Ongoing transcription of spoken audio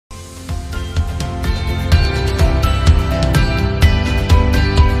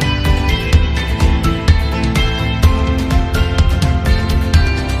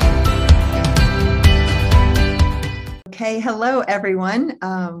Hey, hello, everyone.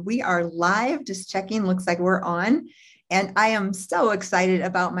 We are live, just checking, looks like we're on. And I am so excited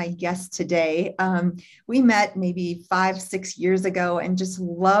about my guest today. We met maybe 5, 6 years ago and just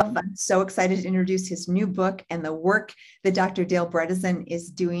I'm so excited to introduce his new book and the work that Dr. Dale Bredesen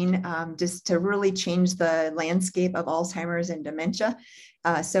is doing just to really change the landscape of Alzheimer's and dementia.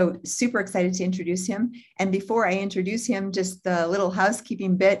 So super excited to introduce him. And before I introduce him, just the little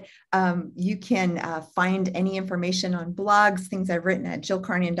housekeeping bit, you can find any information on blogs, things I've written at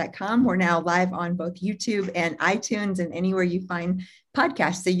jillcarnian.com. We're now live on both YouTube and iTunes and anywhere you find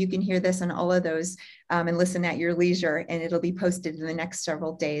podcasts. So you can hear this on all of those and listen at your leisure, and it'll be posted in the next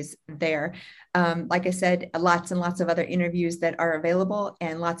several days there. Like I said, lots and lots of other interviews that are available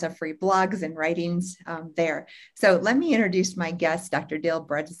and lots of free blogs and writings there. So let me introduce my guest, Dr. Dale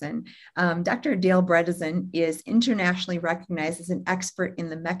Bredesen. Dr. Dale Bredesen is internationally recognized as an expert in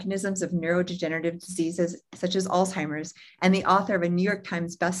the mechanisms of neurodegenerative diseases such as Alzheimer's, and the author of a New York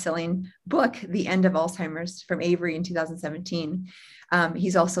Times bestselling book, The End of Alzheimer's, from Avery in 2017.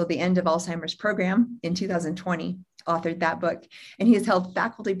 He's also the End of Alzheimer's program in 2020, authored that book. And he has held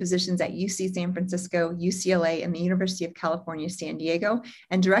faculty positions at UC San Francisco, UCLA, and the University of California, San Diego,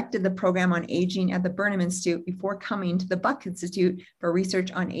 and directed the program on aging at the Burnham Institute before coming to the Buck Institute for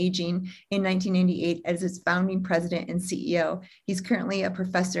Research on Aging in 1998 as its founding president and CEO. He's currently a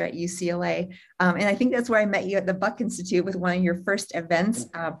professor at UCLA. And I think that's where I met you at the Buck Institute with one of your first events,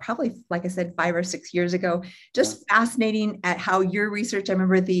 probably, like I said, 5 or 6 years ago. Just fascinating at how your research, I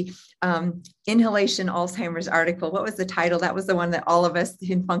remember the Inhalation Alzheimer's article. What was the title? That was the one that all of us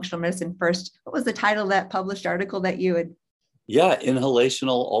in functional medicine first. What was the title of that published article that you had? Yeah,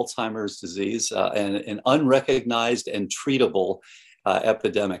 inhalational Alzheimer's disease, an unrecognized and treatable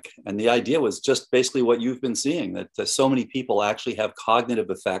epidemic. And the idea was just basically what you've been seeing, that so many people actually have cognitive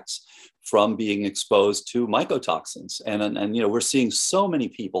effects from being exposed to mycotoxins. And we're seeing so many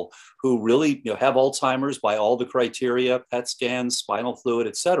people who really have Alzheimer's by all the criteria, PET scans, spinal fluid,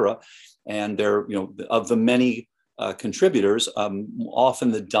 et cetera. And they're, of the many contributors,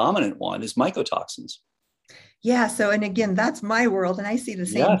 often the dominant one is mycotoxins. Yeah. So, and again, that's my world. And I see the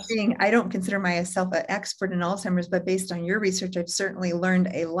same Yes. thing. I don't consider myself an expert in Alzheimer's, but based on your research, I've certainly learned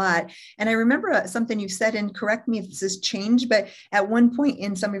a lot. And I remember something you said, and correct me if this has changed, but at one point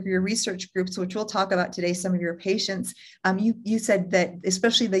in some of your research groups, which we'll talk about today, some of your patients, you said that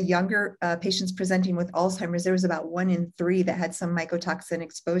especially the younger patients presenting with Alzheimer's, there was about 1 in 3 that had some mycotoxin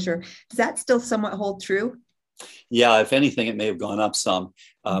exposure. Does that still somewhat hold true? Yeah, if anything, it may have gone up some.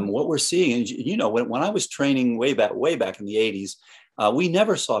 What we're seeing, and when I was training way back in the 80s, we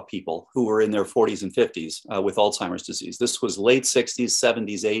never saw people who were in their 40s and 50s with Alzheimer's disease. This was late 60s,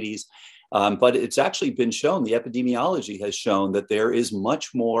 70s, 80s. But it's actually been shown, the epidemiology has shown that there is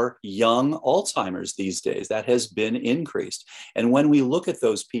much more young Alzheimer's these days. That has been increased. And when we look at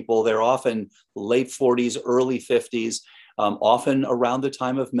those people, they're often late 40s, early 50s. Often around the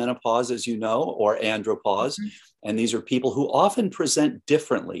time of menopause, as you know, or andropause. Mm-hmm. And these are people who often present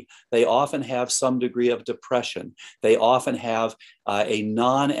differently. They often have some degree of depression. They often have a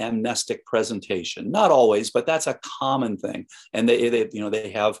non-amnestic presentation. Not always, but that's a common thing. And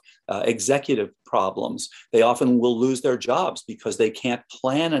they have executive problems. They often will lose their jobs because they can't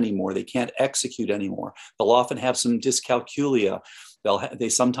plan anymore. They can't execute anymore. They'll often have some dyscalculia. They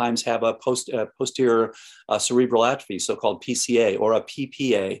sometimes have a posterior cerebral atrophy, so-called PCA, or a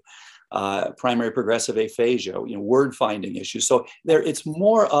PPA, primary progressive aphasia, word finding issues. So it's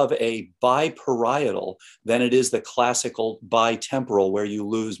more of a biparietal than it is the classical bitemporal where you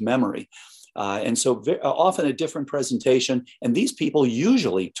lose memory. And so often a different presentation. And these people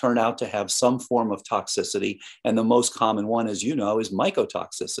usually turn out to have some form of toxicity. And the most common one, as you know, is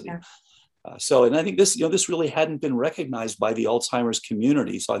mycotoxicity. Yeah. And I think this really hadn't been recognized by the Alzheimer's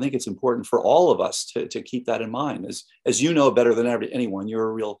community. So I think it's important for all of us to keep that in mind. As you know better than anyone, you're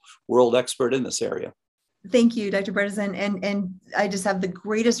a real world expert in this area. Thank you, Dr. Bredesen. And I just have the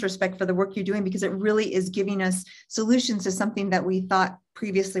greatest respect for the work you're doing because it really is giving us solutions to something that we thought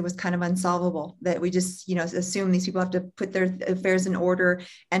previously was kind of unsolvable, that we just, assume these people have to put their affairs in order.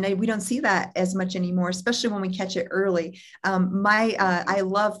 And we don't see that as much anymore, especially when we catch it early. I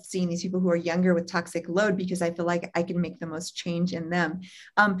love seeing these people who are younger with toxic load because I feel like I can make the most change in them.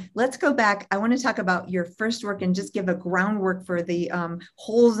 Let's go back. I want to talk about your first work and just give a groundwork for the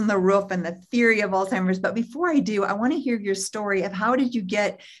holes in the roof and the theory of Alzheimer's. But before I do, I want to hear your story of how did you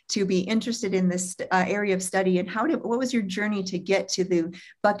get to be interested in this area of study, and what was your journey to get to the to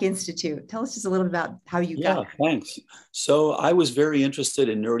Buck Institute. Tell us just a little bit about how you got Yeah, thanks. So I was very interested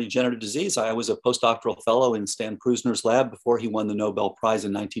in neurodegenerative disease. I was a postdoctoral fellow in Stan Prusner's lab before he won the Nobel Prize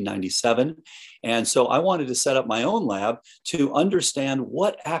in 1997. And so I wanted to set up my own lab to understand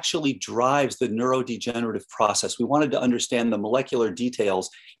what actually drives the neurodegenerative process. We wanted to understand the molecular details.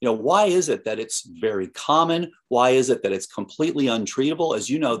 Why is it that it's very common? Why is it that it's completely untreatable? As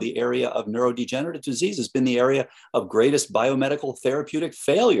you know, the area of neurodegenerative disease has been the area of greatest biomedical therapeutic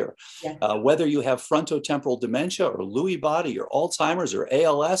failure. Yeah. Whether you have frontotemporal dementia or Lewy body or Alzheimer's or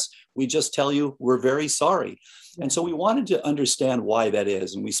ALS, we just tell you we're very sorry. Yeah. And so we wanted to understand why that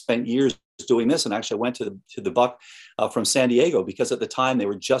is. And we spent years doing this. And actually I went to the Buck from San Diego because at the time they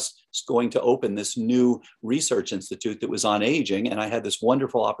were just going to open this new research institute that was on aging. And I had this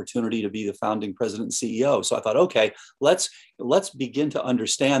wonderful opportunity to be the founding president and CEO. So I thought, okay, let's begin to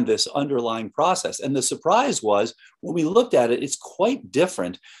understand this underlying process. And the surprise was when we looked at it, it's quite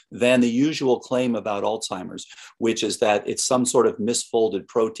different than the usual claim about Alzheimer's, which is that it's some sort of misfolded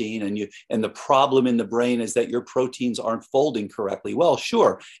protein and the problem in the brain is that your proteins aren't folding correctly. Well,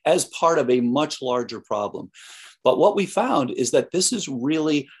 sure, as part of a much larger problem. But what we found is that this is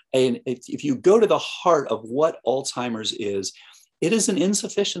really, if you go to the heart of what Alzheimer's is, it is an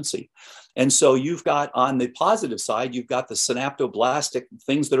insufficiency. And so you've got on the positive side, you've got the synaptoblastic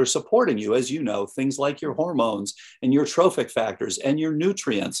things that are supporting you, as you know, things like your hormones and your trophic factors and your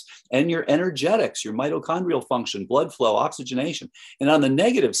nutrients and your energetics, your mitochondrial function, blood flow, oxygenation. And on the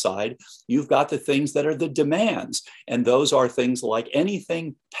negative side, you've got the things that are the demands. And those are things like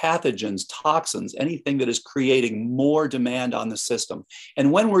anything pathogens, toxins, anything that is creating more demand on the system.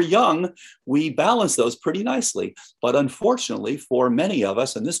 And when we're young, we balance those pretty nicely. But unfortunately, for many of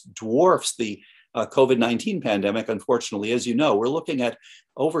us, and this dwarfs the COVID-19 pandemic, unfortunately, as you know, we're looking at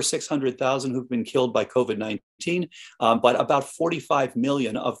over 600,000 who've been killed by COVID-19, but about 45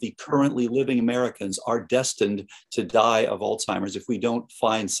 million of the currently living Americans are destined to die of Alzheimer's if we don't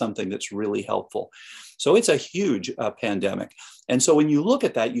find something that's really helpful. So it's a huge pandemic. And so when you look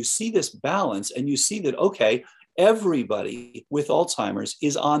at that, you see this balance and you see that, okay, everybody with Alzheimer's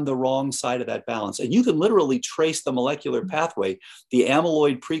is on the wrong side of that balance. And you can literally trace the molecular pathway. The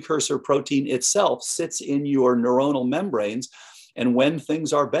amyloid precursor protein itself sits in your neuronal membranes. And when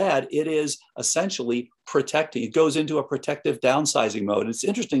things are bad, it is essentially protecting. It goes into a protective downsizing mode. And it's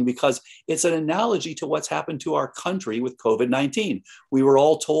interesting because it's an analogy to what's happened to our country with COVID-19. We were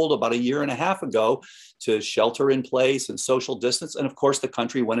all told about a year and a half ago to shelter in place and social distance. And of course, the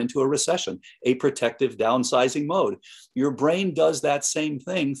country went into a recession, a protective downsizing mode. Your brain does that same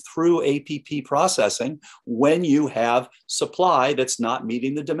thing through APP processing when you have supply that's not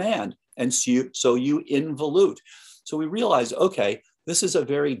meeting the demand. And so you involute. So we realized, okay, this is a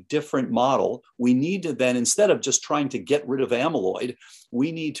very different model. We need to then, instead of just trying to get rid of amyloid,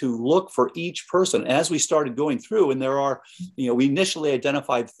 we need to look for each person. As we started going through, and there are, we initially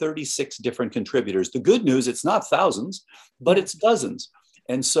identified 36 different contributors. The good news, it's not thousands, but it's dozens.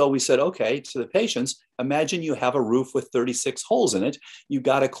 And so we said, okay, to the patients, imagine you have a roof with 36 holes in it. You've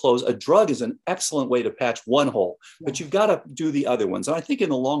got to close. A drug is an excellent way to patch one hole, but you've got to do the other ones. And I think in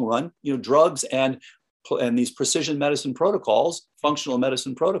the long run, drugs and these precision medicine protocols, functional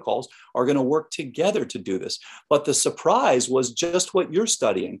medicine protocols, are going to work together to do this. But the surprise was just what you're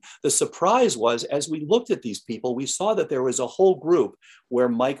studying. The surprise was, as we looked at these people, we saw that there was a whole group where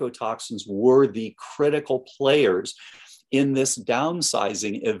mycotoxins were the critical players in this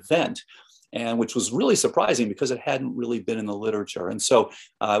downsizing event. And which was really surprising because it hadn't really been in the literature. And so,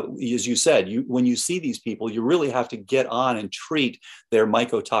 as you said, when you see these people, you really have to get on and treat their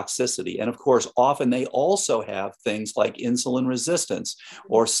mycotoxicity. And of course, often they also have things like insulin resistance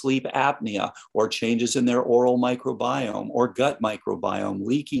or sleep apnea or changes in their oral microbiome or gut microbiome,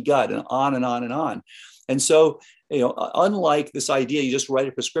 leaky gut, and on and on and on. And so, unlike this idea, you just write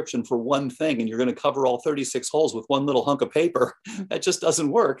a prescription for one thing and you're going to cover all 36 holes with one little hunk of paper, that just doesn't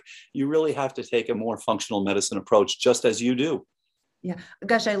work. You really have to take a more functional medicine approach, just as you do. Yeah.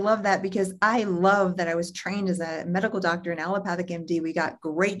 Gosh, I love that because I love that I was trained as a medical doctor in allopathic MD. We got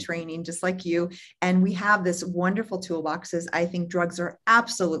great training, just like you. And we have this wonderful toolboxes. I think drugs are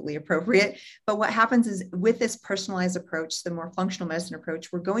absolutely appropriate. But what happens is with this personalized approach, the more functional medicine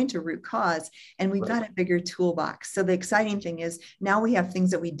approach, we're going to root cause and we've got a bigger toolbox. So the exciting thing is now we have things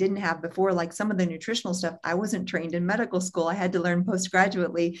that we didn't have before, like some of the nutritional stuff. I wasn't trained in medical school. I had to learn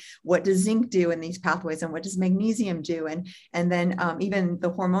postgraduately, what does zinc do in these pathways and what does magnesium do? And then even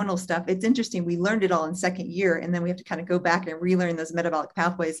the hormonal stuff. It's interesting. We learned it all in second year, and then we have to kind of go back and relearn those metabolic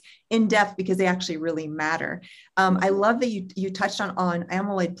pathways in depth because they actually really matter. I love that you touched on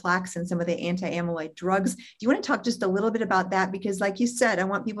amyloid plaques and some of the anti-amyloid drugs. Do you want to talk just a little bit about that? Because like you said, I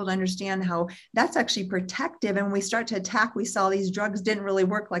want people to understand how that's actually protective. And when we start to attack, we saw these drugs didn't really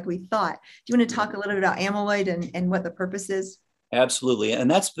work like we thought. Do you want to talk a little bit about amyloid and what the purpose is? Absolutely.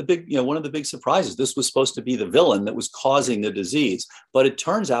 And that's the big, one of the big surprises. This was supposed to be the villain that was causing the disease, but it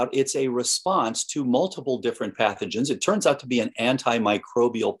turns out it's a response to multiple different pathogens. It turns out to be an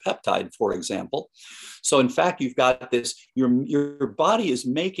antimicrobial peptide, for example. So in fact, you've got this, your body is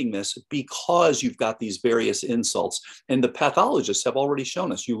making this because you've got these various insults. And the pathologists have already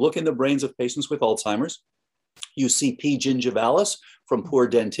shown us. You look in the brains of patients with Alzheimer's, you see P. gingivalis from poor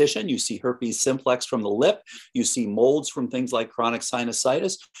dentition. You see herpes simplex from the lip. You see molds from things like chronic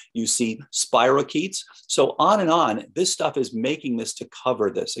sinusitis. You see spirochetes. So on and on. This stuff is making this to cover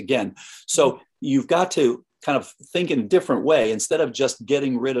this again. So you've got to kind of think in a different way. Instead of just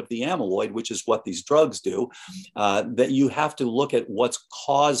getting rid of the amyloid, which is what these drugs do, that you have to look at what's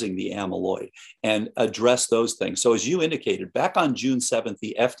causing the amyloid and address those things. So as you indicated, back on June 7th,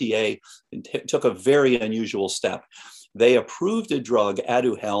 the FDA took a very unusual step. They approved a drug,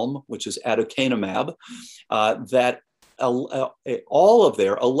 Aduhelm, which is aducanumab, that all of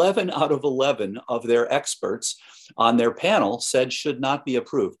their 11 out of 11 of their experts on their panel said should not be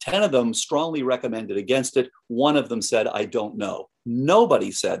approved. 10 of them strongly recommended against it. One of them said, I don't know.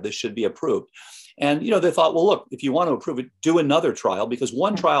 Nobody said this should be approved. And, they thought, well, look, if you want to approve it, do another trial, because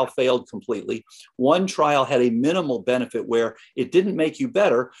one trial failed completely. One trial had a minimal benefit where it didn't make you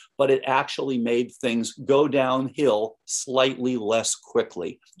better, but it actually made things go downhill slightly less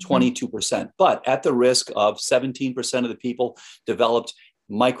quickly, 22%. But at the risk of 17% of the people developed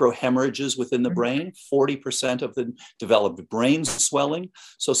microhemorrhages within the brain, 40% of them developed brain swelling.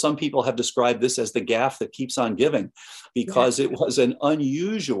 So some people have described this as the gaff that keeps on giving, because it was an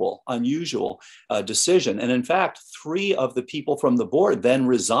unusual decision. And in fact, 3 of the people from the board then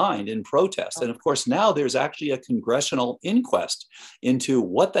resigned in protest. And of course, now there's actually a congressional inquest into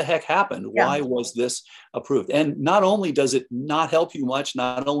what the heck happened. Why was this approved? And not only does it not help you much,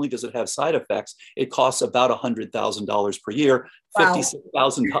 not only does it have side effects, it costs about $100,000 per year.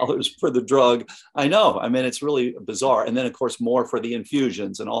 $56,000 for the drug. I know. I mean, it's really bizarre. And then, of course, more for the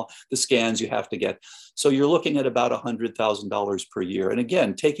infusions and all the scans you have to get. So you're looking at about $100,000 per year. And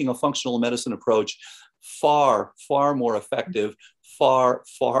again, taking a functional medicine approach, far, far more effective, far,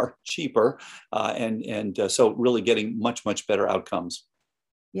 far cheaper. So really getting much, much better outcomes.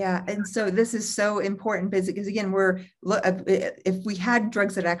 Yeah. And so this is so important because again, if we had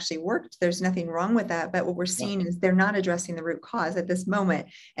drugs that actually worked, there's nothing wrong with that. But what we're seeing is they're not addressing the root cause at this moment.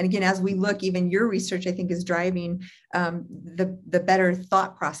 And again, as we look, even your research, I think, is driving the better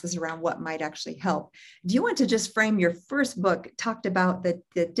thought process around what might actually help. Do you want to just frame your first book, talked about the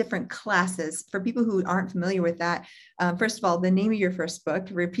different classes for people who aren't familiar with that? First of all, the name of your first book,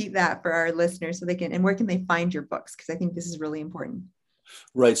 repeat that for our listeners so they can, and where can they find your books? Because I think this is really important.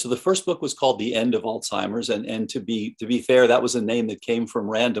 Right. So the first book was called The End of Alzheimer's. And to be fair, that was a name that came from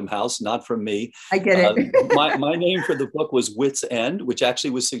Random House, not from me. I get it. My name for the book was Wit's End, which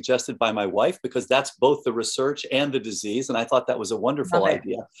actually was suggested by my wife, because that's both the research and the disease. And I thought that was a wonderful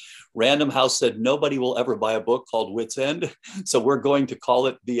idea. Random House said nobody will ever buy a book called Wit's End. So we're going to call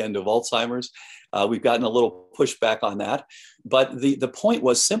it The End of Alzheimer's. We've gotten a little pushback on that. But the point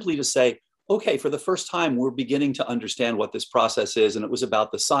was simply to say, okay, for the first time, we're beginning to understand what this process is. And it was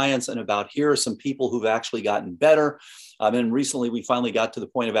about the science and about here are some people who've actually gotten better. And recently, we finally got to the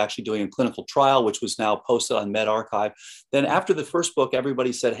point of actually doing a clinical trial, which was now posted on medRxiv. Then after the first book,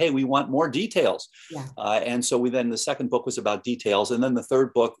 everybody said, hey, we want more details. And so the second book was about details. And then the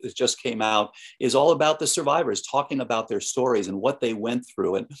third book that just came out is all about the survivors, talking about their stories and what they went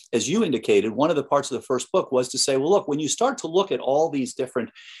through. And as you indicated, one of the parts of the first book was to say, well, look, when you start to look at all these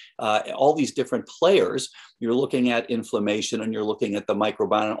different players, you're looking at inflammation and you're looking at the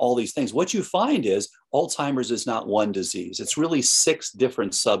microbiome and all these things. What you find is Alzheimer's is not one disease. It's really 6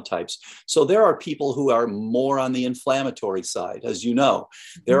 different subtypes. So there are people who are more on the inflammatory side, as you know.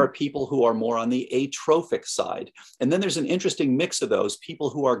 There are people who are more on the atrophic side. And then there's an interesting mix of those people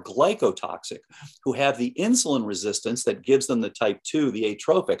who are glycotoxic, who have the insulin resistance that gives them the type 2, the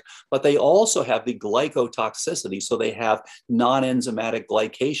atrophic, but they also have the glycotoxicity. So they have non-enzymatic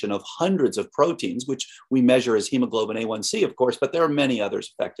glycation of hundreds of proteins, which we measure as hemoglobin A1C, of course, but there are many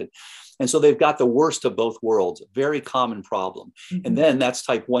others affected. And so they've got the worst of both worlds, very common problem. And then that's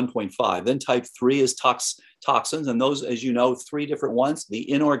type 1.5. Then type 3 is toxins. And those, as you know, three different ones: the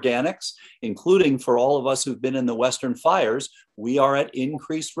inorganics, including for all of us who've been in the Western fires, we are at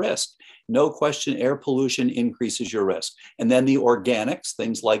increased risk. No question, air pollution increases your risk. And then the organics,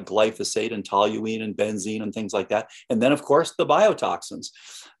 things like glyphosate and toluene and benzene and things like that. And then, of course, the biotoxins,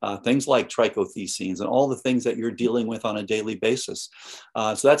 things like trichothecenes and all the things that you're dealing with on a daily basis.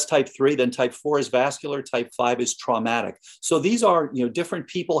 So that's type 3. Then type 4 is vascular. Type 5 is traumatic. So these are, different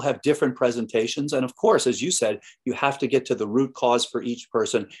people have different presentations. And of course, as you said, you have to get to the root cause for each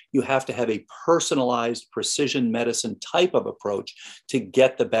person. You have to have a personalized precision medicine type of approach to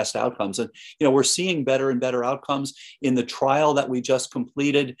get the best outcomes. And, we're seeing better and better outcomes in the trial that we just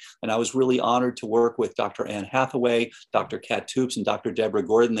completed. And I was really honored to work with Dr. Anne Hathaway, Dr. Kat Toops, and Dr. Deborah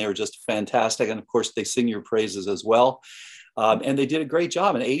Gordon. They were just fantastic. And of course, they sing your praises as well. And they did a great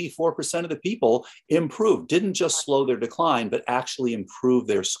job. And 84% of the people improved, didn't just slow their decline, but actually improved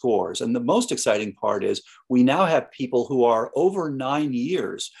their scores. And the most exciting part is we now have people who are over 9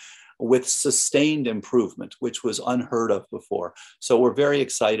 years with sustained improvement, which was unheard of before. So we're very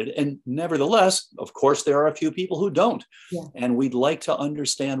excited. And nevertheless, of course, there are a few people who don't. Yeah. And we'd like to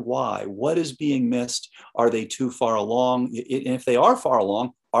understand why. What is being missed? Are they too far along? And if they are far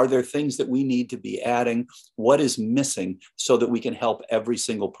along, are there things that we need to be adding? What is missing so that we can help every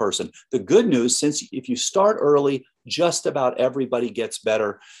single person? The good news, since if you start early, just about everybody gets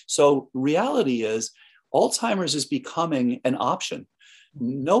better. So reality is Alzheimer's is becoming an option.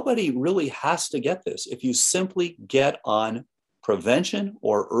 Nobody really has to get this. If you simply get on prevention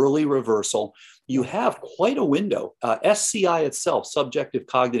or early reversal, you have quite a window. SCI itself, subjective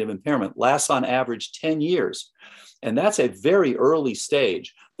cognitive impairment, lasts on average 10 years. And that's a very early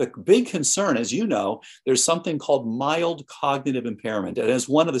stage. The big concern, as you know, there's something called mild cognitive impairment. And as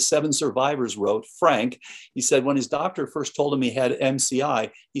one of the 7 survivors wrote, Frank, he said when his doctor first told him he had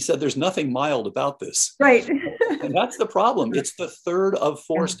MCI, he said, there's nothing mild about this. Right. And that's the problem. It's the third of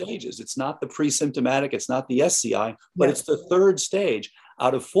 4 stages. It's not the pre-symptomatic, it's not the SCI, but it's the third stage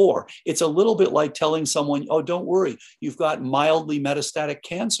out of 4. It's a little bit like telling someone, oh, don't worry, you've got mildly metastatic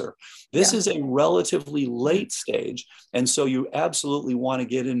cancer. This is a relatively late stage. And so you absolutely want to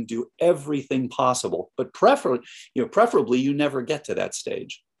get in and do everything possible, but preferably you never get to that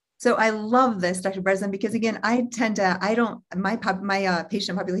stage. So I love this, Dr. Breslin, because again, my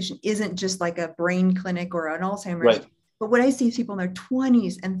patient population isn't just like a brain clinic or an Alzheimer's. Right. But what I see is people in their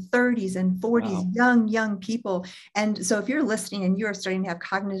 20s and 30s and 40s, wow. young people. And so if you're listening and you're starting to have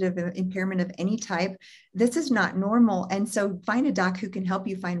cognitive impairment of any type, this is not normal. And so find a doc who can help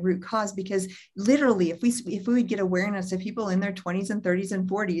you find root cause, because literally if we would get awareness of people in their 20s and 30s and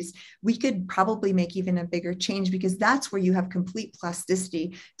 40s, we could probably make even a bigger change, because that's where you have complete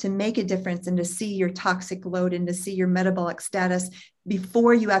plasticity to make a difference and to see your toxic load and to see your metabolic status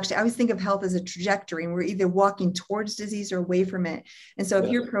before you actually. I always think of health as a trajectory, and we're either walking towards disease or away from it. And so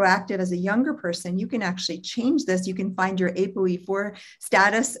if you're proactive as a younger person, you can actually change this. You can find your ApoE4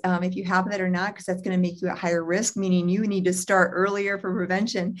 status, if you have that or not, because that's going to make you at higher risk, meaning you need to start earlier for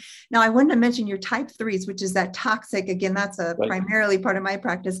prevention. Now, I wanted to mention your type 3s, which is that toxic. Again, that's a primarily part of my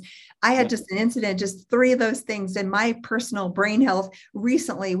practice. I had just an incident, just 3 of those things in my personal brain health.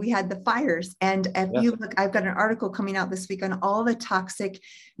 Recently, we had the fires. And if you look, I've got an article coming out this week on all the toxic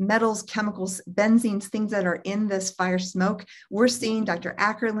metals, chemicals, benzenes, things that are in this fire smoke. We're seeing, Dr.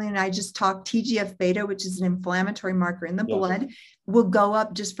 Ackerley and I just talked, TGF-beta, which is an inflammatory marker in the blood, will go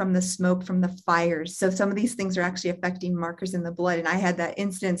up just from the smoke from the fires. So some of these things are actually affecting markers in the blood. And I had that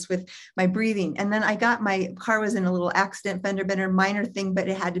instance with my breathing. And then my car was in a little accident, fender bender, minor thing, but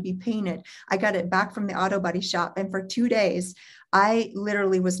it had to be painted. I got it back from the auto body shop. And for 2 days, I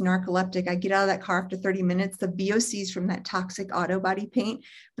literally was narcoleptic. I get out of that car after 30 minutes. The VOCs from that toxic auto body paint,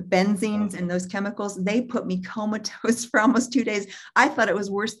 the benzenes and those chemicals, they put me comatose for almost 2 days. I thought it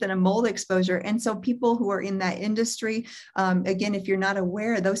was worse than a mold exposure. And so people who are in that industry, again, if you're not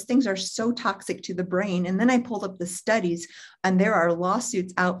aware, those things are so toxic to the brain. And then I pulled up the studies, and there are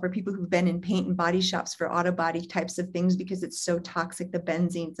lawsuits out for people who've been in paint and body shops for auto body types of things because it's so toxic, the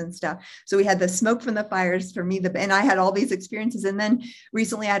benzenes and stuff. So we had the smoke from the fires for me, and I had all these experiences. And then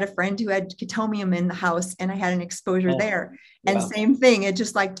recently I had a friend who had chitomium in the house, and I had an exposure there. And same thing, it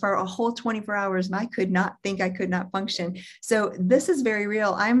just like for a whole 24 hours, I could not function. So this is very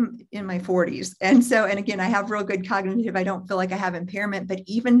real. I'm in my 40s. And again, I have real good cognitive. I don't feel like I have impairment, but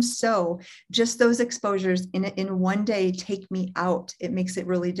even so, just those exposures in one day take me out. It makes it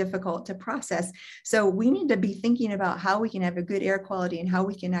really difficult to process. So we need to be thinking about how we can have a good air quality and how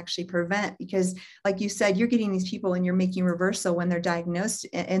we can actually prevent, because like you said, you're getting these people and you're making reversal also when they're diagnosed.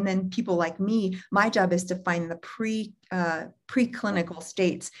 And then people like me, my job is to find the preclinical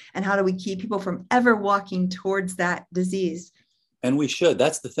states, and how do we keep people from ever walking towards that disease. And we should.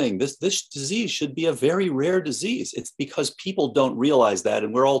 That's the thing. This disease should be a very rare disease. It's because people don't realize that.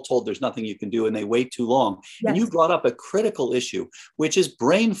 And we're all told there's nothing you can do, and they wait too long. Yes. And you brought up a critical issue, which is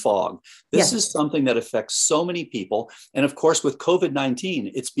brain fog. This is something that affects so many people. And of course, with COVID-19,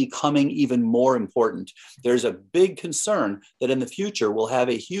 it's becoming even more important. There's a big concern that in the future, we'll have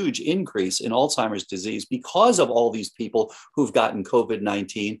a huge increase in Alzheimer's disease because of all these people who've gotten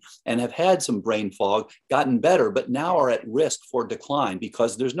COVID-19 and have had some brain fog, gotten better, but now are at risk for decline,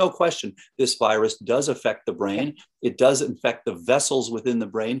 because there's no question this virus does affect the brain. It does infect the vessels within the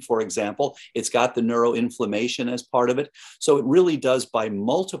brain, for example. It's got the neuroinflammation as part of it. So it really does, by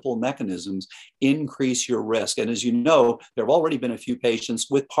multiple mechanisms, increase your risk. And as you know, there have already been a few patients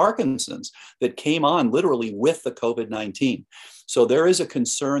with Parkinson's that came on literally with the COVID-19. So there is a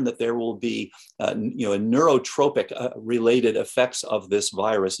concern that there will be, a neurotropic related effects of this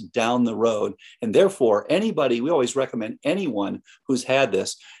virus down the road. And therefore, we always recommend anyone who's had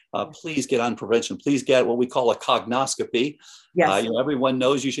this, please get on prevention. Please get what we call a cognoscopy. Yes. Everyone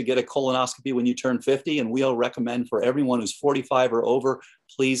knows you should get a colonoscopy when you turn 50, and we'll recommend for everyone who's 45 or over,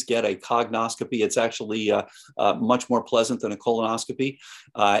 please get a cognoscopy. It's actually much more pleasant than a colonoscopy.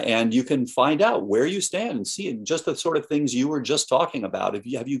 And you can find out where you stand and see just the sort of things you were just talking about. Have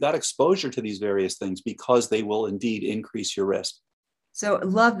you got exposure to these various things, because they will indeed increase your risk. So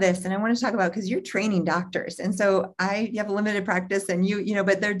love this. And I want to talk about, because you're training doctors. And so you have a limited practice, and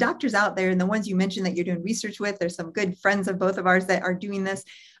but there are doctors out there, and the ones you mentioned that you're doing research with, there's some good friends of both of ours that are doing this.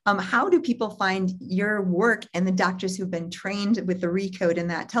 How do people find your work and the doctors who've been trained with the ReCode and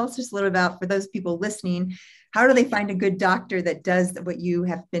that? Tell us just a little about, for those people listening, how do they find a good doctor that does what you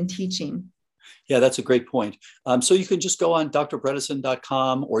have been teaching? Yeah, that's a great point. So you can just go on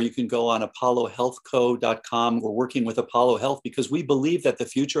drbredesen.com, or you can go on apollohealthco.com. We're working with Apollo Health because we believe that the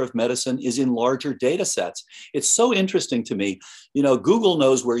future of medicine is in larger data sets. It's so interesting to me. Google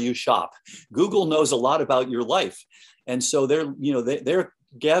knows where you shop. Google knows a lot about your life. And so they're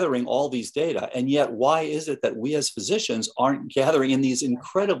gathering all these data. And yet, why is it that we as physicians aren't gathering in these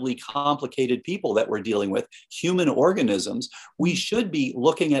incredibly complicated people that we're dealing with, human organisms? We should be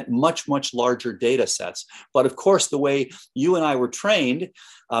looking at much, much larger data sets. But of course, the way you and I were trained,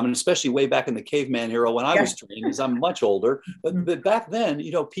 and especially way back in the caveman era when I was trained, because I'm much older, but back then,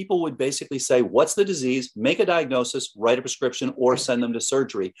 people would basically say, what's the disease, make a diagnosis, write a prescription, or send them to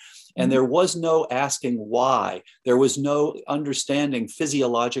surgery. And there was no asking why. There was no understanding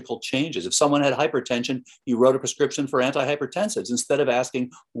physiological changes. If someone had hypertension, you wrote a prescription for antihypertensives instead of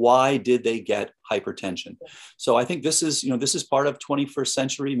asking, why did they get hypertension? So I think this is part of 21st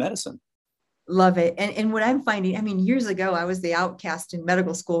century medicine. Love it. And what I'm finding, years ago, I was the outcast in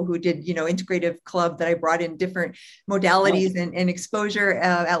medical school who did, integrative club, that I brought in different modalities and exposure.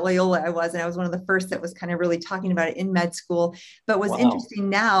 At Loyola, I was one of the first that was kind of really talking about it in med school. But what's interesting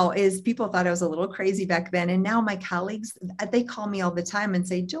now is people thought I was a little crazy back then. And now my colleagues, they call me all the time and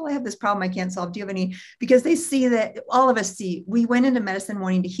say, Jill, I have this problem I can't solve. Do you have any? Because they see that all of us we went into medicine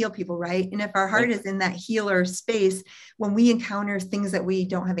wanting to heal people, right? And if our heart is in that healer space, when we encounter things that we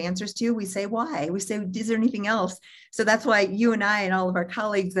don't have answers to, we say, why? We say, is there anything else? So that's why you and I and all of our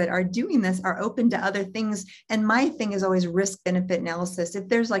colleagues that are doing this are open to other things. And my thing is always risk benefit analysis. If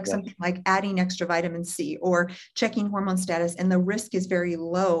there's something like adding extra vitamin C or checking hormone status, and the risk is very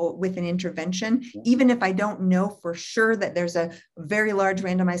low with an intervention, even if I don't know for sure that there's a very large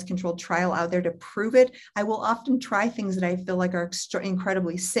randomized controlled trial out there to prove it, I will often try things that I feel like are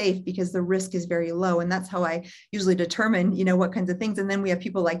incredibly safe because the risk is very low. And that's how I usually determine, what kinds of things. And then we have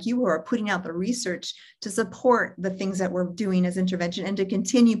people like you who are putting out the research to support the things that we're doing as intervention, and to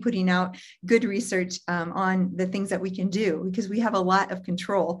continue putting out good research on the things that we can do, because we have a lot of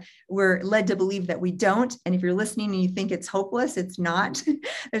control. We're led to believe that we don't. And if you're listening and you think it's hopeless, it's not.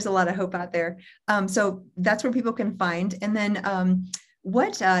 There's a lot of hope out there. So that's where people can find. And then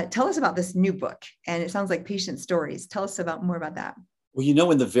tell us about this new book. And it sounds like patient stories. Tell us more about that. Well,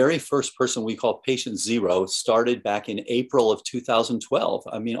 when the very first person we call Patient Zero started back in April of 2012,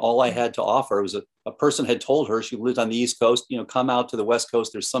 all I had to offer was a person had told her, she lived on the East Coast, come out to the West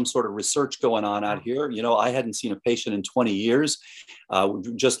Coast. There's some sort of research going on out here. I hadn't seen a patient in 20 years.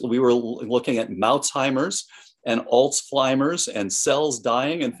 We were looking at Alzheimer's and Alzheimer's and cells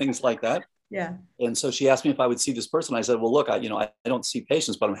dying and things like that. Yeah. And so she asked me if I would see this person. I said, well, look, I don't see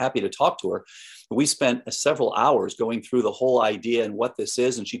patients, but I'm happy to talk to her. We spent several hours going through the whole idea and what this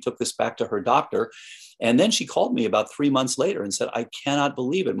is. And she took this back to her doctor. And then she called me about 3 months later and said, I cannot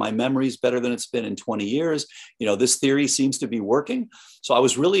believe it. My memory is better than it's been in 20 years. This theory seems to be working. So I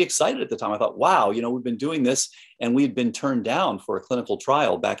was really excited at the time. I thought, wow, we've been doing this, and we'd been turned down for a clinical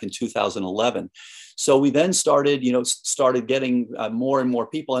trial back in 2011. So we then started getting more and more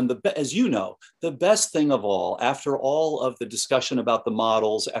people. And as you know, the best thing of all, after all of the discussion about the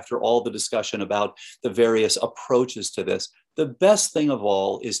models, after all the discussion about the various approaches to this, the best thing of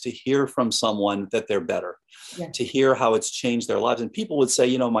all is to hear from someone that they're better, to hear how it's changed their lives. And people would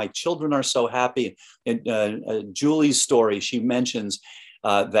say, my children are so happy. And Julie's story, she mentions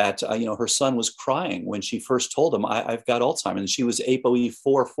that her son was crying when she first told him, I've got Alzheimer's, and she was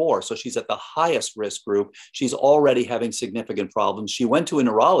ApoE44, so she's at the highest risk group. She's already having significant problems. She went to a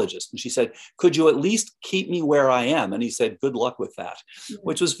neurologist and she said, could you at least keep me where I am? And he said, good luck with that,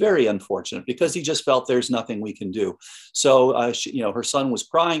 which was very unfortunate because he just felt there's nothing we can do. So her son was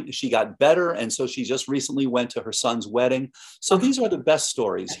crying, she got better, and so she just recently went to her son's wedding. So these are the best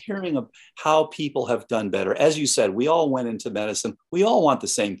stories, hearing of how people have done better. As you said, we all went into medicine, we all want the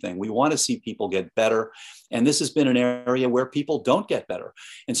same thing. We want to see people get better. And this has been an area where people don't get better.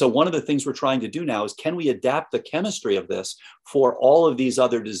 And so one of the things we're trying to do now is, can we adapt the chemistry of this for all of these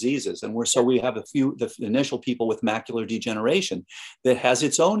other diseases? And we have the initial people with macular degeneration that has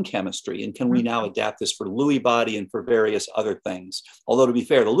its own chemistry. And can we now adapt this for Lewy body and for various other things? Although, to be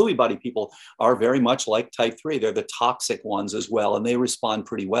fair, the Lewy body people are very much like type 3. They're the toxic ones as well, and they respond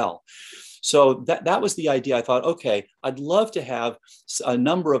pretty well. So that was the idea. I thought, okay, I'd love to have a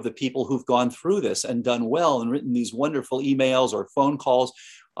number of the people who've gone through this and done well and written these wonderful emails or phone calls.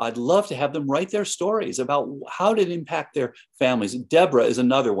 I'd love to have them write their stories about how did it impact their families. Deborah is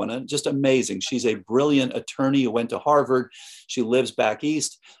another one, just amazing. She's a brilliant attorney who went to Harvard. She lives back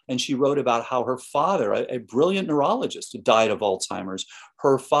east, and she wrote about how her father, a brilliant neurologist, died of Alzheimer's.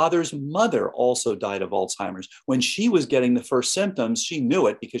 Her father's mother also died of Alzheimer's. When she was getting the first symptoms, she knew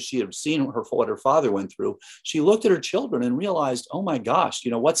it because she had seen what her father went through. She looked at her children and realized, oh my gosh,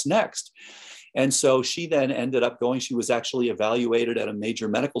 what's next? And so she then ended up going, she was actually evaluated at a major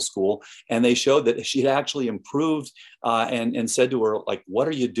medical school, and they showed that she had actually improved and said to her, like, what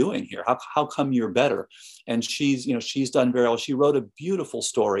are you doing here? How come you're better? And she's done very well. She wrote a beautiful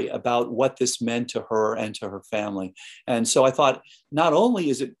story about what this meant to her and to her family. And so I thought, not only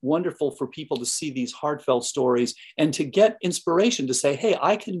is it wonderful for people to see these heartfelt stories and to get inspiration to say, hey,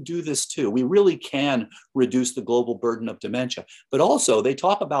 I can do this too. We really can reduce the global burden of dementia. But also they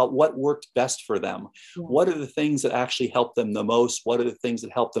talk about what worked best for them. Yeah. What are the things that actually help them the most? What are the things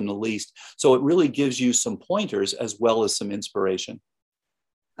that help them the least? So it really gives you some pointers as well as some inspiration.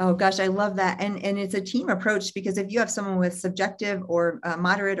 Oh gosh, I love that. And it's a team approach, because if you have someone with subjective or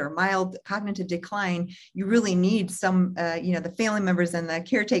moderate or mild cognitive decline, you really need some, the family members and the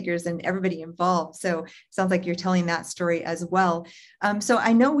caretakers and everybody involved. So it sounds like you're telling that story as well. So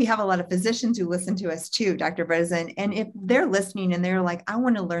I know we have a lot of physicians who listen to us too, Dr. Bredesen, and if they're listening and they're like, I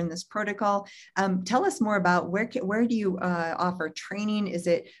want to learn this protocol, tell us more about where do you offer training?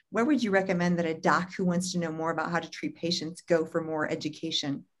 Where would you recommend that a doc who wants to know more about how to treat patients go for more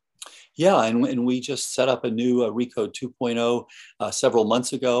education? Yeah, and we just set up a new RECODE 2.0 several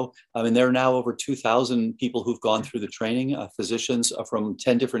months ago. And there are now over 2,000 people who've gone through the training, physicians from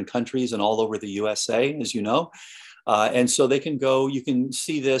 10 different countries and all over the USA, as you know. And so they can go, you can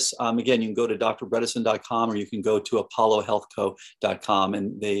see this, again, you can go to drbredesen.com or you can go to apollohealthco.com,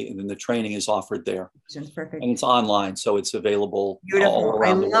 and the training is offered there. Perfect. And it's online, so it's available. Beautiful. All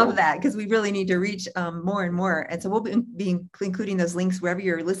around the world. I love that, because we really need to reach more and more. And so we'll be including those links wherever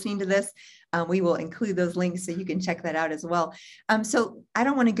you're listening to this. We will include those links so you can check that out as well. So I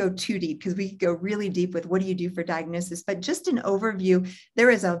don't want to go too deep, because we could go really deep with what do you do for diagnosis, but just an overview. There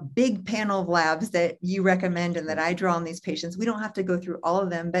is a big panel of labs that you recommend and that I draw on these patients. We don't have to go through all of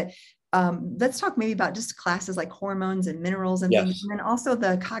them, but let's talk maybe about just classes like hormones and minerals and things. And then also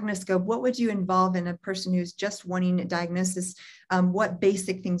the Cognoscope. What would you involve in a person who's just wanting a diagnosis? What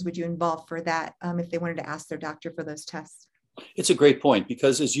basic things would you involve for that if they wanted to ask their doctor for those tests? It's a great point,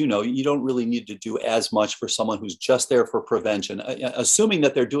 because as you know, you don't really need to do as much for someone who's just there for prevention, assuming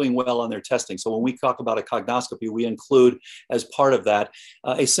that they're doing well on their testing. So when we talk about a cognoscopy, we include as part of that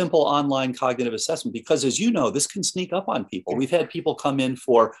a simple online cognitive assessment, because as you know, this can sneak up on people. We've had people come in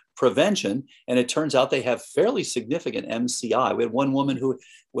for prevention, and it turns out they have fairly significant MCI. We had one woman who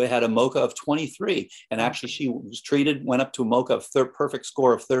had a MoCA of 23, and actually she was treated, went up to a MoCA of perfect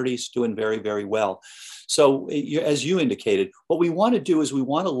score of 30, she's doing very, very well. So as you indicated, what we want to do is we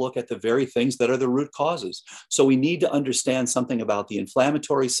want to look at the very things that are the root causes. So we need to understand something about the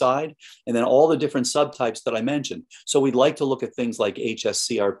inflammatory side and then all the different subtypes that I mentioned. So we'd like to look at things like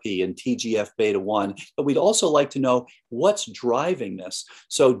HSCRP and TGF beta 1, but we'd also like to know what's driving this.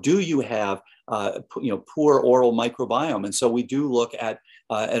 So do you have poor oral microbiome? And so we do look at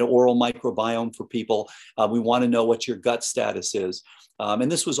an oral microbiome for people. We want to know what your gut status is.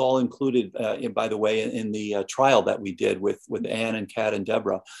 And this was all included, by the way, in the trial that we did with Anne and Kat and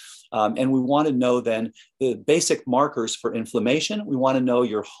Deborah. And we want to know then the basic markers for inflammation. We want to know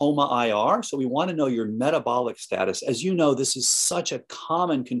your HOMA-IR. So we want to know your metabolic status. As you know, this is such a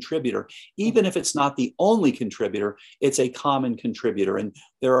common contributor. Even if it's not the only contributor, it's a common contributor. And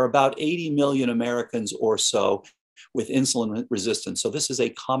there are about 80 million Americans or so with insulin resistance. So this is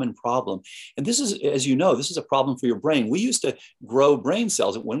a common problem. And this is, as you know, this is a problem for your brain. We used to grow brain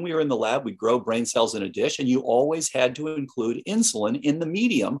cells. When we were in the lab, we'd grow brain cells in a dish, and you always had to include insulin in the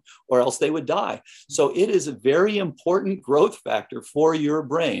medium or else they would die. So it is a very important growth factor for your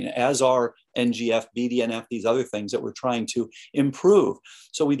brain, as are NGF, BDNF, these other things that we're trying to improve.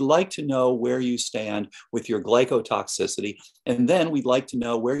 So we'd like to know where you stand with your glycotoxicity. And then we'd like to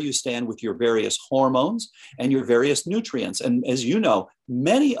know where you stand with your various hormones and your various nutrients. And as you know,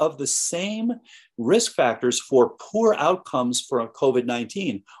 many of the same risk factors for poor outcomes for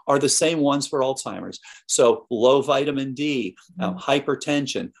COVID-19 are the same ones for Alzheimer's. So low vitamin D,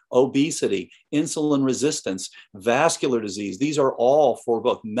 hypertension, obesity, insulin resistance, vascular disease. These are all for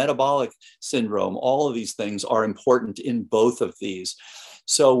both metabolic syndrome. All of these things are important in both of these.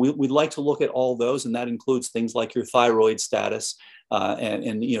 So we'd like to look at all those, and that includes things like your thyroid status,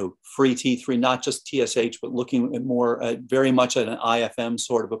 and free T3, not just TSH, but looking at more very much at an IFM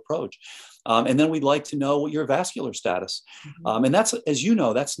sort of approach. And then we'd like to know what your vascular status. And that's, as you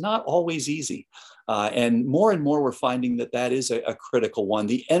know, that's not always easy. And more we're finding that that is a critical one,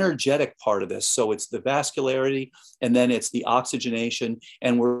 the energetic part of this. So it's the vascularity, and then it's the oxygenation.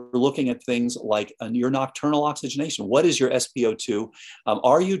 And we're looking at things like your nocturnal oxygenation. What is your SpO2?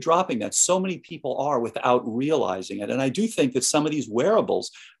 Are you dropping that? So many people are without realizing it. And I do think that some of these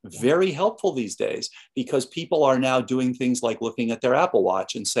wearables very helpful these days, because people are now doing things like looking at their Apple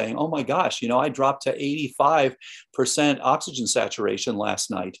Watch and saying, oh my gosh, I dropped to 85% oxygen saturation last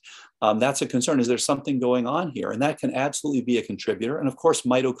night. That's a concern. Is there something going on here? And that can absolutely be a contributor. And of course,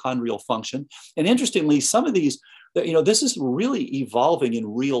 mitochondrial function. And interestingly, some of these, this is really evolving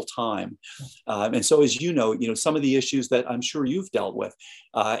in real time. And so, as you know, some of the issues that I'm sure you've dealt with,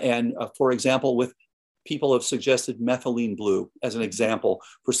 for example, with people have suggested methylene blue as an example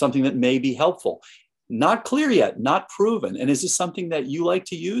for something that may be helpful. Not clear yet, not proven. And is this something that you like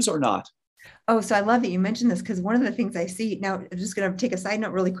to use or not? Oh, so I love that you mentioned this, because one of the things I see now, I'm just going to take a side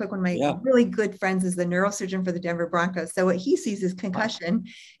note really quick. One of my really good friends is the neurosurgeon for the Denver Broncos. So what he sees is concussion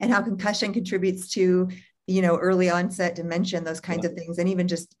and how concussion contributes to early onset dementia and those kinds of things, and even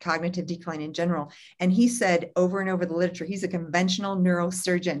just cognitive decline in general. And he said over and over the literature, he's a conventional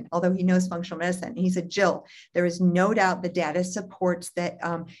neurosurgeon, although he knows functional medicine. And he said, Jill, there is no doubt the data supports that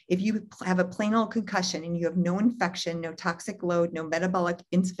if you have a plain old concussion and you have no infection, no toxic load, no metabolic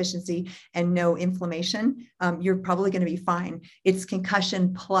insufficiency, and no inflammation, you're probably going to be fine. It's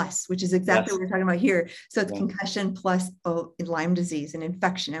concussion plus, which is exactly what we're talking about here. So it's concussion plus Lyme disease and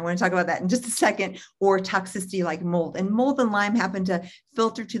infection. I want to talk about that in just a second, or toxicity like mold. And mold and Lyme happen to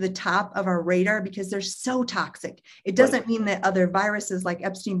filter to the top of our radar because they're so toxic. It doesn't mean that other viruses like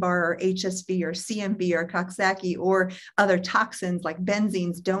Epstein-Barr or HSV or CMV or Coxsackie or other toxins like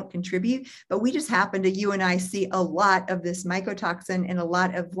benzenes don't contribute, but we just happen to, you and I, see a lot of this mycotoxin and a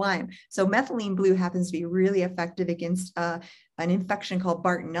lot of Lyme. So methylene blue happens to be really effective against an infection called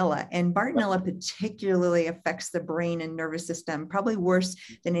Bartonella. And Bartonella particularly affects the brain and nervous system, probably worse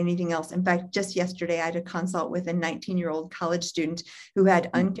than anything else. In fact, just yesterday, I had a consult with a 19-year-old college student who had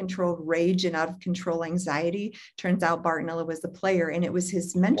uncontrolled rage and out of control anxiety. Turns out Bartonella was the player, and it was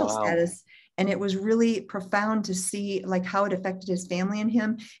his mental status. And it was really profound to see like how it affected his family and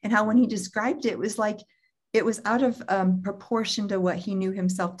him, and how when he described it, it was like, it was out of proportion to what he knew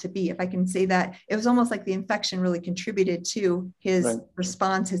himself to be. If I can say that, it was almost like the infection really contributed to his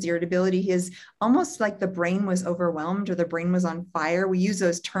response, his irritability, his almost like the brain was overwhelmed or the brain was on fire. We use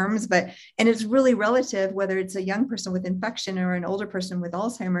those terms, and it's really relative, whether it's a young person with infection or an older person with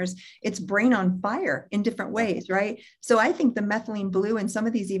Alzheimer's, it's brain on fire in different ways, right? So I think the methylene blue and some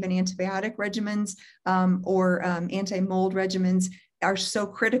of these even antibiotic regimens or anti-mold regimens are so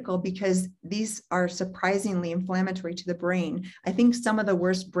critical because these are surprisingly inflammatory to the brain. I think some of the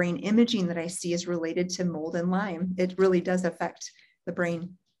worst brain imaging that I see is related to mold and Lyme. It really does affect the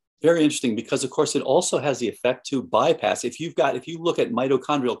brain. Very interesting, because of course it also has the effect to bypass. If you look at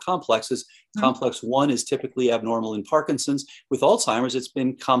mitochondrial complexes, complex 1 is typically abnormal in Parkinson's. With Alzheimer's, it's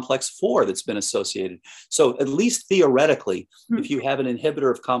been complex 4 that's been associated. So at least theoretically, if you have an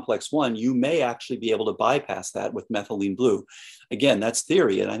inhibitor of complex 1, you may actually be able to bypass that with methylene blue. Again, that's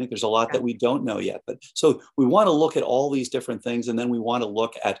theory, and I think there's a lot that we don't know yet. But so we want to look at all these different things, and then we want to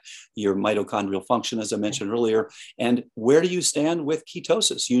look at your mitochondrial function, as I mentioned earlier, and where do you stand with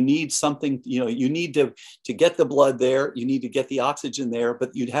ketosis? You need something, you need to get the blood there, you need to get the oxygen there,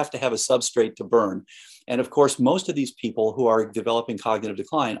 but you'd have to have a substrate to burn. And of course, most of these people who are developing cognitive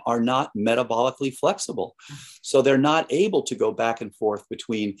decline are not metabolically flexible. So they're not able to go back and forth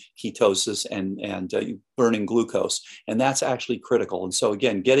between ketosis and burning glucose. And that's actually critical. And so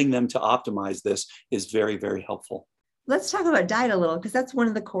again, getting them to optimize this is very, very helpful. Let's talk about diet a little, because that's one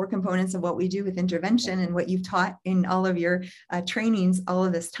of the core components of what we do with intervention and what you've taught in all of your trainings all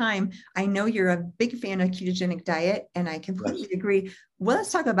of this time. I know you're a big fan of ketogenic diet, and I completely agree. Well,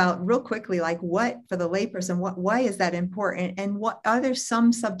 let's talk about real quickly, like what, for the layperson, why is that important? And what are there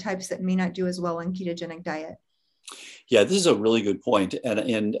some subtypes that may not do as well on ketogenic diet? Yeah, this is a really good point.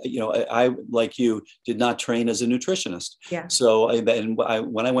 And I, like you, did not train as a nutritionist. Yeah. So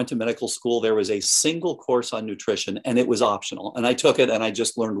when I went to medical school, there was a single course on nutrition, and it was optional. And I took it, and I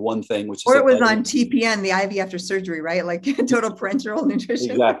just learned one thing, which or is— it was on TPN, the IV after surgery, right? Like total parenteral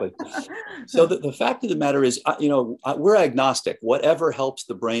nutrition. Exactly. So the fact of the matter is, we're agnostic. Whatever helps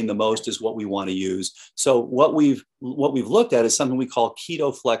the brain the most is what we want to use. So what we've looked at is something we call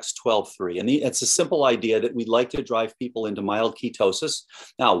KetoFlex 12-3. And it's a simple idea that we'd like to drive people into mild ketosis.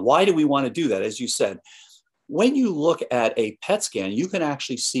 Now, why do we want to do that? As you said, when you look at a PET scan, you can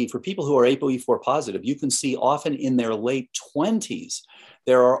actually see, for people who are ApoE4 positive, you can see often in their late 20s,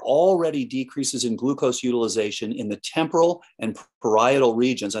 there are already decreases in glucose utilization in the temporal and parietal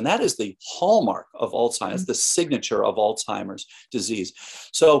regions. And that is the hallmark of Alzheimer's, the signature of Alzheimer's disease.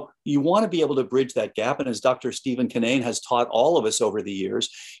 So you want to be able to bridge that gap. And as Dr. Stephen Kinane has taught all of us over the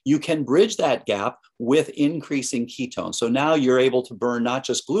years, you can bridge that gap with increasing ketones. So now you're able to burn not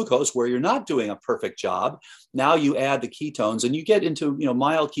just glucose, where you're not doing a perfect job. Now you add the ketones, and you get into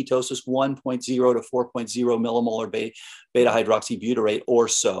mild ketosis, 1.0 to 4.0 millimolar beta hydroxybutyrate or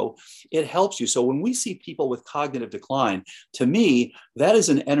so. It helps you. So when we see people with cognitive decline, to me, that is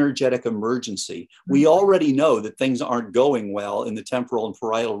an energetic emergency. We already know that things aren't going well in the temporal and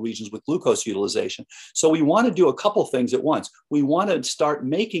parietal regions with glucose utilization. So we want to do a couple things at once. We want to start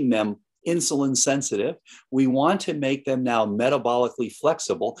making them insulin sensitive. We want to make them now metabolically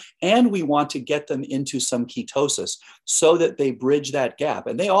flexible, and we want to get them into some ketosis so that they bridge that gap.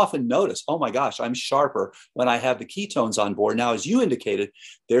 And they often notice, oh my gosh, I'm sharper when I have the ketones on board. Now, as you indicated,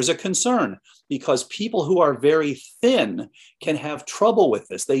 there's a concern because people who are very thin can have trouble with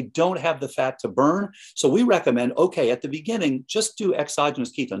this. They don't have the fat to burn. So we recommend, okay, at the beginning, just do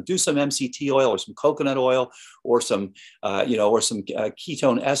exogenous ketone, do some MCT oil or some coconut oil or some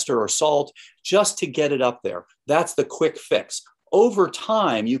ketone ester or salt, just to get it up there. That's the quick fix. Over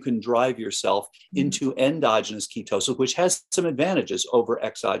time, you can drive yourself into endogenous ketosis, which has some advantages over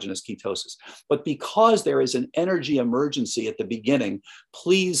exogenous ketosis. But because there is an energy emergency at the beginning,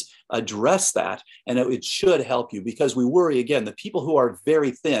 please address that, and it should help you, because we worry, again, the people who are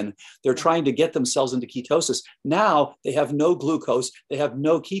very thin, they're trying to get themselves into ketosis. Now they have no glucose, they have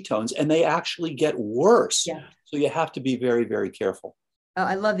no ketones, and they actually get worse. Yeah. So you have to be very, very careful. Oh,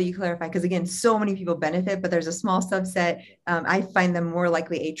 I love that you clarify, because again, so many people benefit, but there's a small subset. I find them more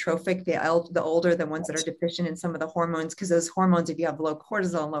likely atrophic, the older, the ones that are deficient in some of the hormones, because those hormones, if you have low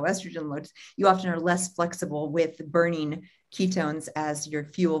cortisol, low estrogen loads, you often are less flexible with burning ketones as your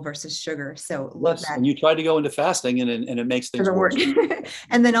fuel versus sugar. So yes, and you try to go into fasting, and it makes things worse.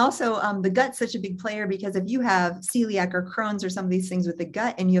 And then also the gut's such a big player, because if you have celiac or Crohn's or some of these things with the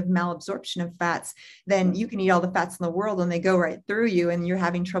gut and you have malabsorption of fats, then you can eat all the fats in the world and they go right through you, and you're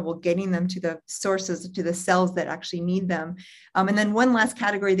having trouble getting them to the sources, to the cells that actually need them. And then one last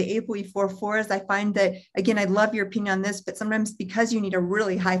category, the ApoE4/4s. I find that, again, I'd love your opinion on this, but sometimes because you need a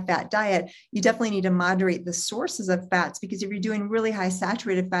really high fat diet, you definitely need to moderate the sources of fats, because if you're doing really high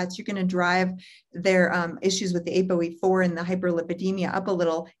saturated fats, you're going to drive their issues with the ApoE4 and the hyperlipidemia up a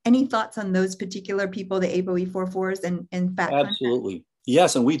little. Any thoughts on those particular people, the ApoE4/4s and fat? Absolutely. Content?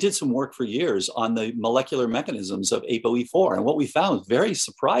 Yes, and we did some work for years on the molecular mechanisms of ApoE4. And what we found was very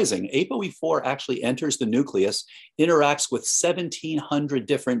surprising. ApoE4 actually enters the nucleus, interacts with 1,700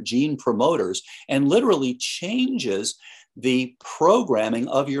 different gene promoters, and literally changes the programming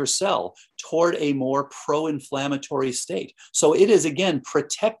of your cell toward a more pro-inflammatory state. So it is, again,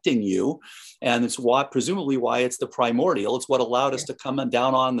 protecting you. And it's presumably why it's the primordial. It's what allowed us to come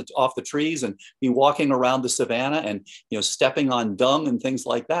down off the trees and be walking around the savannah and stepping on dung and things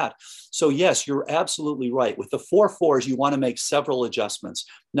like that. So yes, you're absolutely right. With the 4-4s, you want to make several adjustments.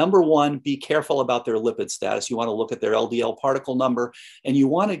 Number one, be careful about their lipid status. You want to look at their LDL particle number. And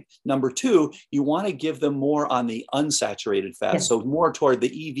number two, you want to give them more on the unsaturated fat. Yes. So more toward the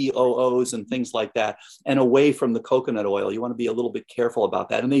EVOOs and things like that, and away from the coconut oil. You want to be a little bit careful about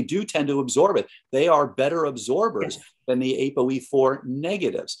that. And they do tend to absorb it. They are better absorbers than the ApoE4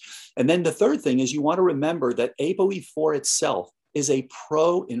 negatives. And then the third thing is you want to remember that ApoE4 itself is a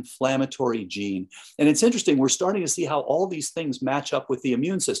pro-inflammatory gene. And it's interesting, we're starting to see how all these things match up with the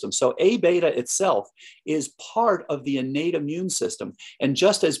immune system. So A beta itself is part of the innate immune system. And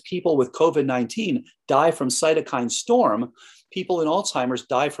just as people with COVID-19 die from cytokine storm, people in Alzheimer's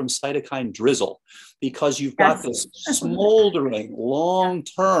die from cytokine drizzle, because you've got this smoldering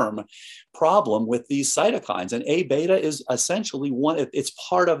long-term problem with these cytokines. And A beta is essentially it's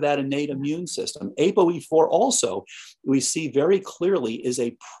part of that innate immune system. ApoE4 also, we see very clearly, is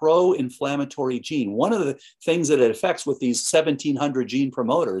a pro-inflammatory gene. One of the things that it affects with these 1,700 gene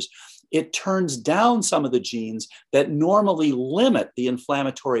promoters, it turns down some of the genes that normally limit the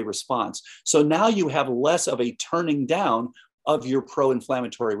inflammatory response. So now you have less of a turning down of your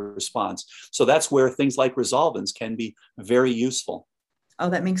pro-inflammatory response. So that's where things like resolvins can be very useful. Oh,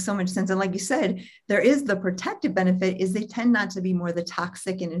 that makes so much sense. And like you said, there is the protective benefit is they tend not to be more the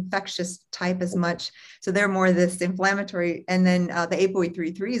toxic and infectious type as much. So they're more this inflammatory. And then the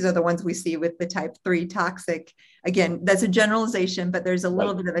ApoE3/3s are the ones we see with the type 3 toxic. Again, that's a generalization, but there's a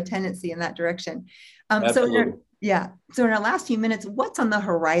little bit of a tendency in that direction. So in our last few minutes, what's on the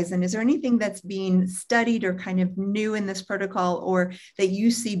horizon? Is there anything that's being studied or kind of new in this protocol, or that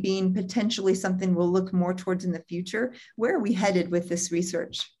you see being potentially something we'll look more towards in the future? Where are we headed with this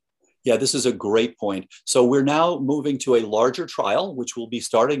research? Yeah, this is a great point. So we're now moving to a larger trial, which will be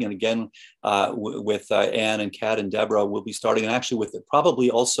starting, and again, with Anne and Kat and Deborah, we'll be starting, and actually with probably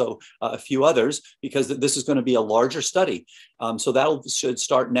also a few others, because this is going to be a larger study. So that should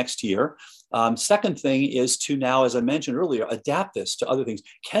start next year. Second thing is to now, as I mentioned earlier, adapt this to other things.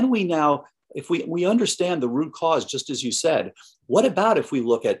 Can we now, if we understand the root cause, just as you said, what about if we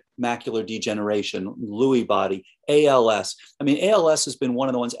look at macular degeneration, Lewy body, ALS? I mean, ALS has been one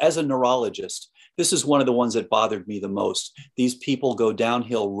of the ones, as a neurologist, this is one of the ones that bothered me the most. These people go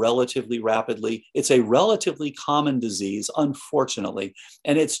downhill relatively rapidly. It's a relatively common disease, unfortunately,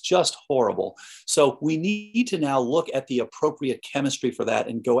 and it's just horrible. So we need to now look at the appropriate chemistry for that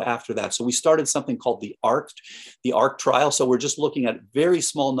and go after that. So we started something called the ARC trial. So we're just looking at very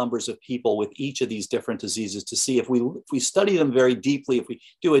small numbers of people with each of these different diseases to see if we study them very deeply, if we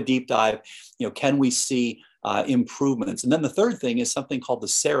do a deep dive, can we see improvements. And then the third thing is something called the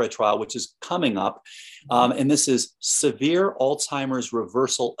SARA trial, which is coming up. And this is severe Alzheimer's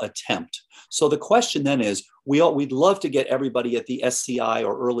reversal attempt. So the question then is, we'd love to get everybody at the SCI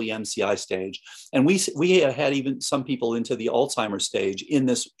or early MCI stage. And we had even some people into the Alzheimer's stage in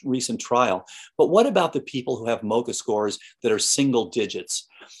this recent trial. But what about the people who have MoCA scores that are single digits?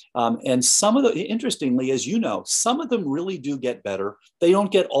 And interestingly, as you know, some of them really do get better. They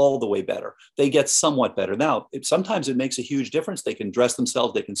don't get all the way better. They get somewhat better. Now, sometimes it makes a huge difference. They can dress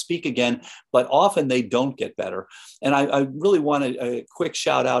themselves, they can speak again, but often they don't get better. And I really want a quick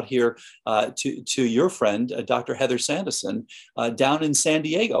shout out here to your friend, Dr. Heather Sanderson, down in San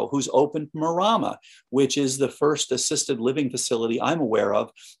Diego, who's opened Marama, which is the first assisted living facility I'm aware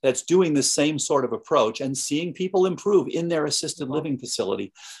of that's doing the same sort of approach and seeing people improve in their assisted living facility.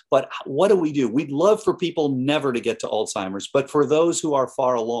 But what do? We'd love for people never to get to Alzheimer's, but for those who are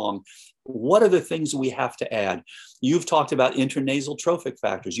far along, what are the things we have to add? You've talked about intranasal trophic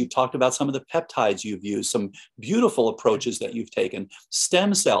factors. You've talked about some of the peptides you've used, some beautiful approaches that you've taken.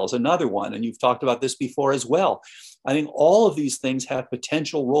 Stem cells, another one, and you've talked about this before as well. I think all of these things have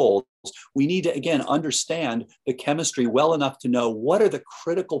potential roles. We need to, again, understand the chemistry well enough to know what are the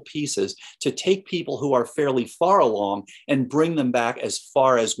critical pieces to take people who are fairly far along and bring them back as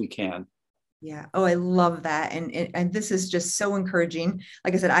far as we can. Yeah. Oh, I love that. And this is just so encouraging.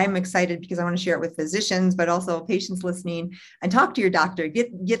 Like I said, I'm excited because I want to share it with physicians, but also patients listening, and talk to your doctor,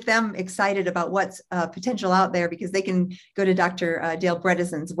 get them excited about what's potential out there, because they can go to Dr. Dale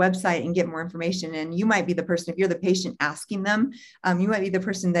Bredesen's website and get more information. And you might be the person, if you're the patient asking them, you might be the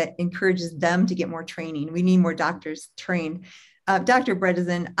person that encourages them to get more training. We need more doctors trained. Dr.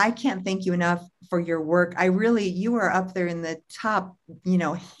 Bredesen, I can't thank you enough for your work. You are up there in the top,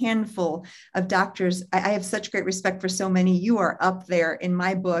 handful of doctors. I have such great respect for so many. You are up there in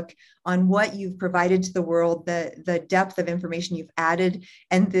my book on what you've provided to the world, the depth of information you've added,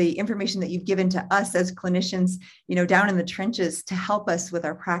 and the information that you've given to us as clinicians, down in the trenches to help us with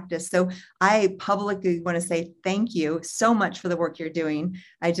our practice. So I publicly want to say thank you so much for the work you're doing.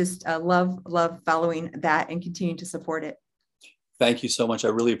 I just love following that and continuing to support it. Thank you so much. I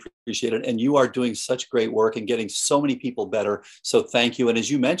really appreciate it. And you are doing such great work and getting so many people better. So thank you. And as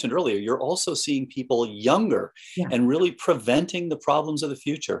you mentioned earlier, you're also seeing people younger and really preventing the problems of the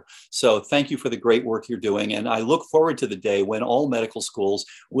future. So thank you for the great work you're doing. And I look forward to the day when all medical schools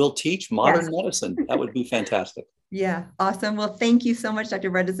will teach modern medicine. That would be fantastic. Yeah, awesome. Well, thank you so much,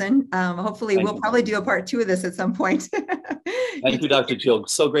 Dr. Bredesen. Hopefully we'll probably do a part 2 of this at some point. Thank you, Dr. Jill.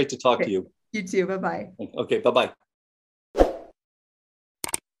 So great to talk to you. You too. Bye-bye. Okay, bye-bye.